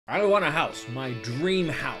I want a house, my dream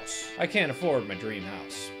house. I can't afford my dream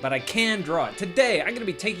house, but I can draw it. Today, I'm gonna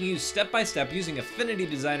be taking you step by step using Affinity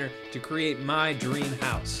Designer to create my dream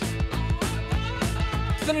house.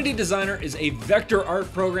 Affinity Designer is a vector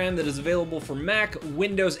art program that is available for Mac,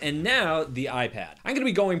 Windows, and now the iPad. I'm gonna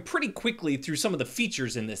be going pretty quickly through some of the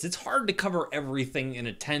features in this. It's hard to cover everything in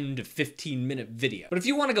a 10 to 15 minute video. But if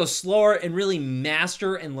you wanna go slower and really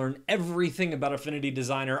master and learn everything about Affinity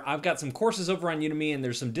Designer, I've got some courses over on Udemy and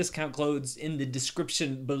there's some discount codes in the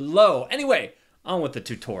description below. Anyway, on with the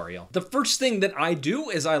tutorial. The first thing that I do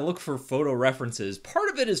is I look for photo references. Part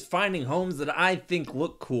of it is finding homes that I think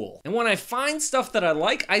look cool. And when I find stuff that I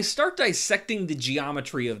like, I start dissecting the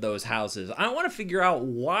geometry of those houses. I want to figure out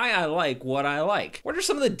why I like what I like. What are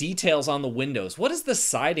some of the details on the windows? What does the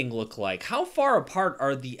siding look like? How far apart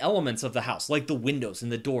are the elements of the house, like the windows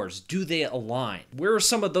and the doors? Do they align? Where are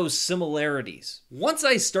some of those similarities? Once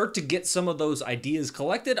I start to get some of those ideas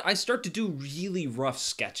collected, I start to do really rough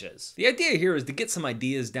sketches. The idea here is to get some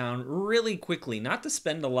ideas down really quickly, not to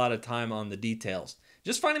spend a lot of time on the details.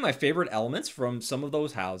 Just finding my favorite elements from some of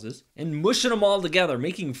those houses and mushing them all together,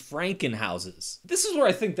 making Franken houses. This is where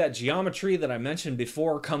I think that geometry that I mentioned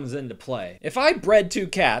before comes into play. If I bred two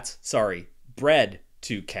cats,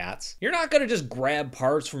 you're not gonna just grab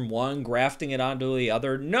parts from one, grafting it onto the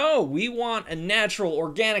other. No, we want a natural,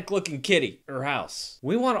 organic looking kitty or house.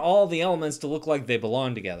 We want all the elements to look like they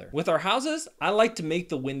belong together. With our houses, I like to make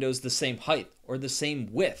the windows the same height or the same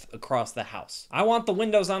width across the house. I want the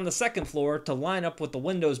windows on the second floor to line up with the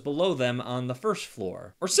windows below them on the first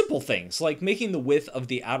floor. Or simple things like making the width of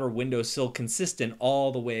the outer windowsill consistent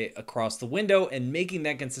all the way across the window and making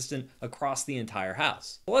that consistent across the entire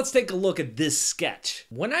house. Well, let's take a look at this sketch.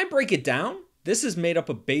 When I break it down, this is made up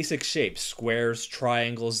of basic shapes, squares,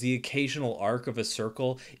 triangles, the occasional arc of a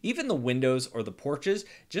circle. Even the windows or the porches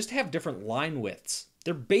just have different line widths.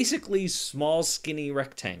 They're basically small, skinny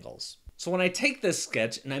rectangles. So when I take this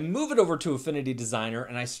sketch and I move it over to Affinity Designer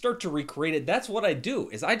and I start to recreate it, that's what I do,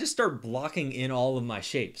 is I just start blocking in all of my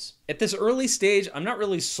shapes. At this early stage, I'm not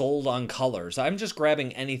really sold on colors. I'm just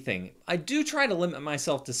grabbing anything. I do try to limit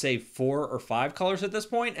myself to say 4 or 5 colors at this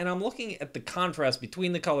point, and I'm looking at the contrast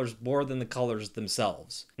between the colors more than the colors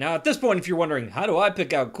themselves. Now at this point, if you're wondering, how do I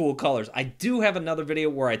pick out cool colors? I do have another video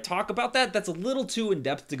where I talk about that. That's a little too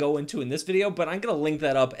in-depth to go into in this video, but I'm gonna link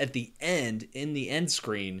that up at the end, in the end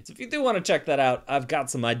screen. So if you do want to check that out, I've got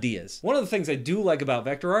some ideas. One of the things I do like about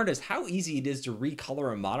vector art is how easy it is to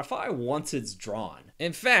recolor and modify once it's drawn.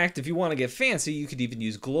 In fact, if you want to get fancy, you could even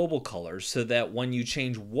use global colors so that when you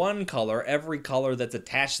change one color, every color that's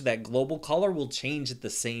attached to that global color will change at the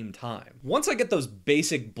same time. Once I get those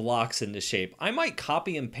basic blocks into shape, I might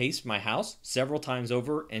copy and paste my house several times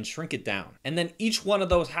over and shrink it down. And then each one of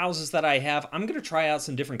those houses that I have, I'm going to try out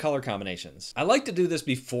some different color combinations. I like to do this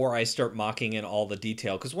before I start mocking in all the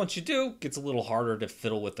detail, because once you do, it gets a little harder to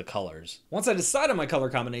fiddle with the colors. Once I decide on my color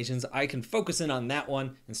combinations, I can focus in on that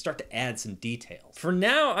one and start to add some details. For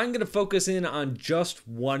now, I'm going to focus in on just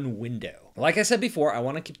one window. Like I said before, I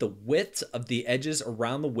want to keep the widths of the edges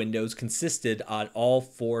around the windows consistent on all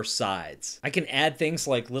 4 sides. I can add things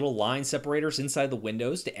like little line separators inside the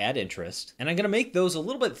windows to add interest, and I'm going to make those a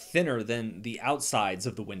little bit thinner than the outsides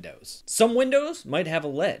of the windows. Some windows might have a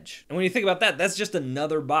ledge, and when you think about that, that's just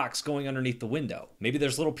another box going underneath the window. Maybe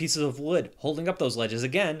there's little pieces of wood holding up those ledges.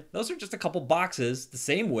 Again, those are just a couple boxes the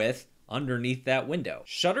same width underneath that window.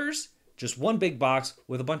 Shutters, just one big box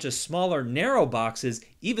with a bunch of smaller narrow boxes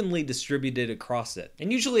evenly distributed across it.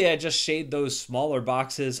 And usually I just shade those smaller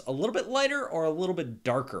boxes a little bit lighter or a little bit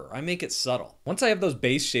darker. I make it subtle. Once I have those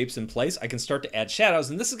base shapes in place, I can start to add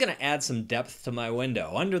shadows, and this is going to add some depth to my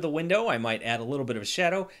window. Under the window, I might add a little bit of a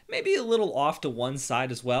shadow, maybe a little off to one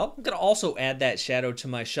side as well. I'm going to also add that shadow to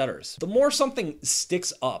my shutters. The more something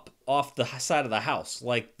sticks up off the side of the house,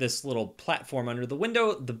 like this little platform under the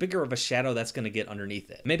window, the bigger of a shadow that's going to get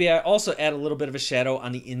underneath it. Maybe I also add a little bit of a shadow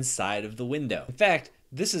on the inside of the window. In fact,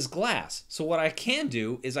 this is glass, so what I can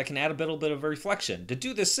do is I can add a little bit of a reflection. To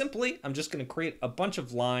do this simply, I'm just going to create a bunch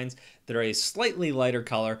of lines that are a slightly lighter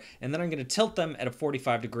color, and then I'm going to tilt them at a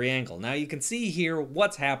 45-degree angle. Now you can see here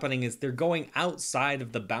what's happening is they're going outside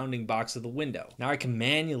of the bounding box of the window. Now I can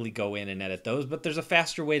manually go in and edit those, but there's a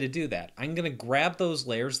faster way to do that. I'm going to grab those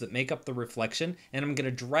layers that make up the reflection, and I'm going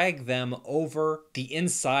to drag them over the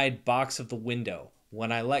inside box of the window,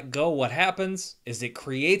 When I let go, what happens is it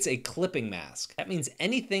creates a clipping mask. That means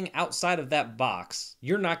anything outside of that box,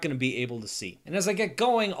 you're not going to be able to see. And as I get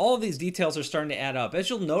going, all of these details are starting to add up. As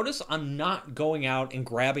you'll notice, I'm not going out and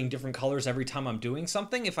grabbing different colors every time I'm doing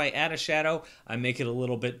something. If I add a shadow, I make it a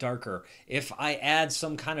little bit darker. If I add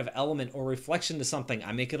some kind of element or reflection to something,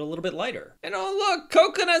 I make it a little bit lighter. And oh look,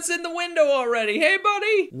 Coconut's in the window already. Hey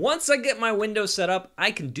buddy! Once I get my window set up,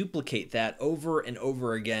 I can duplicate that over and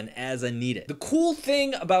over again as I need it. The cool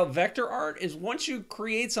thing about vector art is once you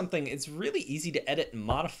create something, it's really easy to edit and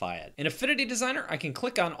modify it. In Affinity Designer, I can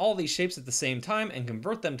click on all these shapes at the same time and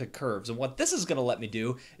convert them to curves. And what this is going to let me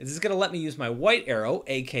do is it's going to let me use my white arrow,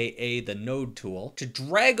 aka the node tool, to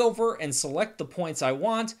drag over and select the points I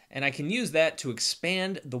want, and I can use that to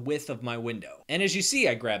expand the width of my window. And as you see,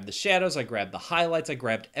 I grabbed the shadows, I grabbed the highlights, I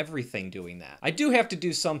grabbed everything doing that. I do have to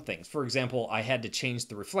do some things. For example, I had to change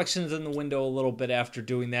the reflections in the window a little bit after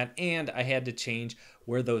doing that, and I had to change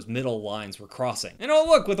where those middle lines were crossing. And oh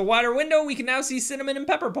look, with a wider window, we can now see Cinnamon and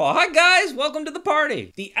Pepperpaw. Hi guys, welcome to the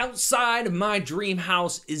party. The outside of my dream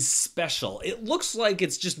house is special. It looks like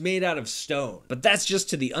it's just made out of stone, but that's just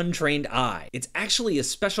to the untrained eye. It's actually a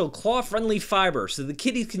special claw-friendly fiber, so the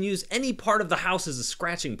kitties can use any part of the house as a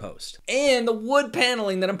scratching post. And the wood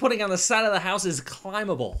paneling that I'm putting on the side of the house is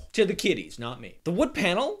climbable. To the kitties, not me. The wood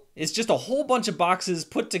panel is just a whole bunch of boxes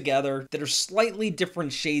put together that are slightly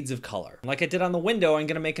different shades of color. Like I did on the window, I'm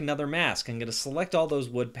gonna make another mask. I'm gonna select all those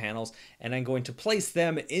wood panels and I'm going to place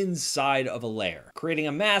them inside of a layer, creating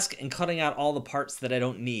a mask and cutting out all the parts that I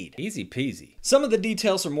don't need. Easy peasy. Some of the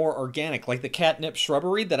details are more organic, like the catnip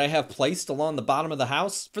shrubbery that I have placed along the bottom of the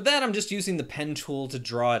house. For that, I'm just using the pen tool to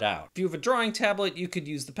draw it out. If you have a drawing tablet, you could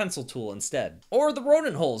use the pencil tool instead. Or the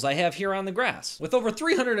rodent holes I have here on the grass. With over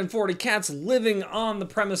 340 cats living on the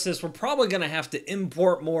premises, we're probably gonna have to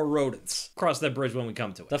import more rodents. Cross that bridge when we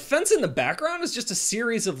come to it. The fence in the background is just a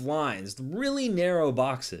series of lines, really narrow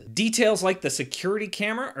boxes. Details like the security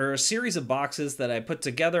camera are a series of boxes that I put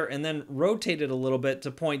together and then rotated a little bit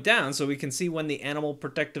to point down so we can see when the animal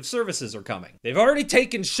protective services are coming. They've already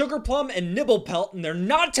taken Sugar Plum and Nibble Pelt and they're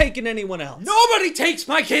not taking anyone else. Nobody takes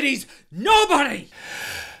my kitties! Nobody!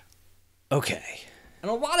 Okay. And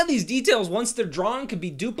a lot of these details, once they're drawn, can be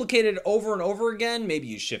duplicated over and over again. Maybe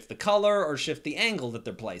you shift the color or shift the angle that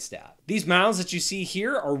they're placed at. These mounds that you see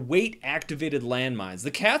here are weight-activated landmines. The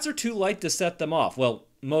cats are too light to set them off. Well,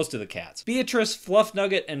 most of the cats. Beatrice, Fluff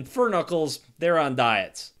Nugget, and Fur Knuckles, they're on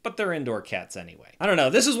diets, but they're indoor cats anyway. I don't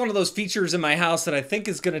know, this is one of those features in my house that I think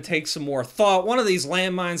is gonna take some more thought. One of these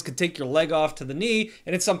landmines could take your leg off to the knee,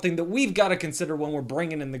 and it's something that we've gotta consider when we're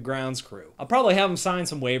bringing in the grounds crew. I'll probably have them sign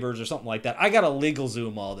some waivers or something like that. I gotta legal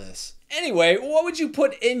zoom all this. Anyway, what would you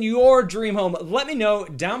put in your dream home? Let me know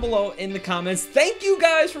down below in the comments. Thank you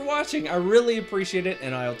guys for watching. I really appreciate it,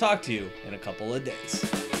 and I'll talk to you in a couple of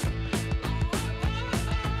days.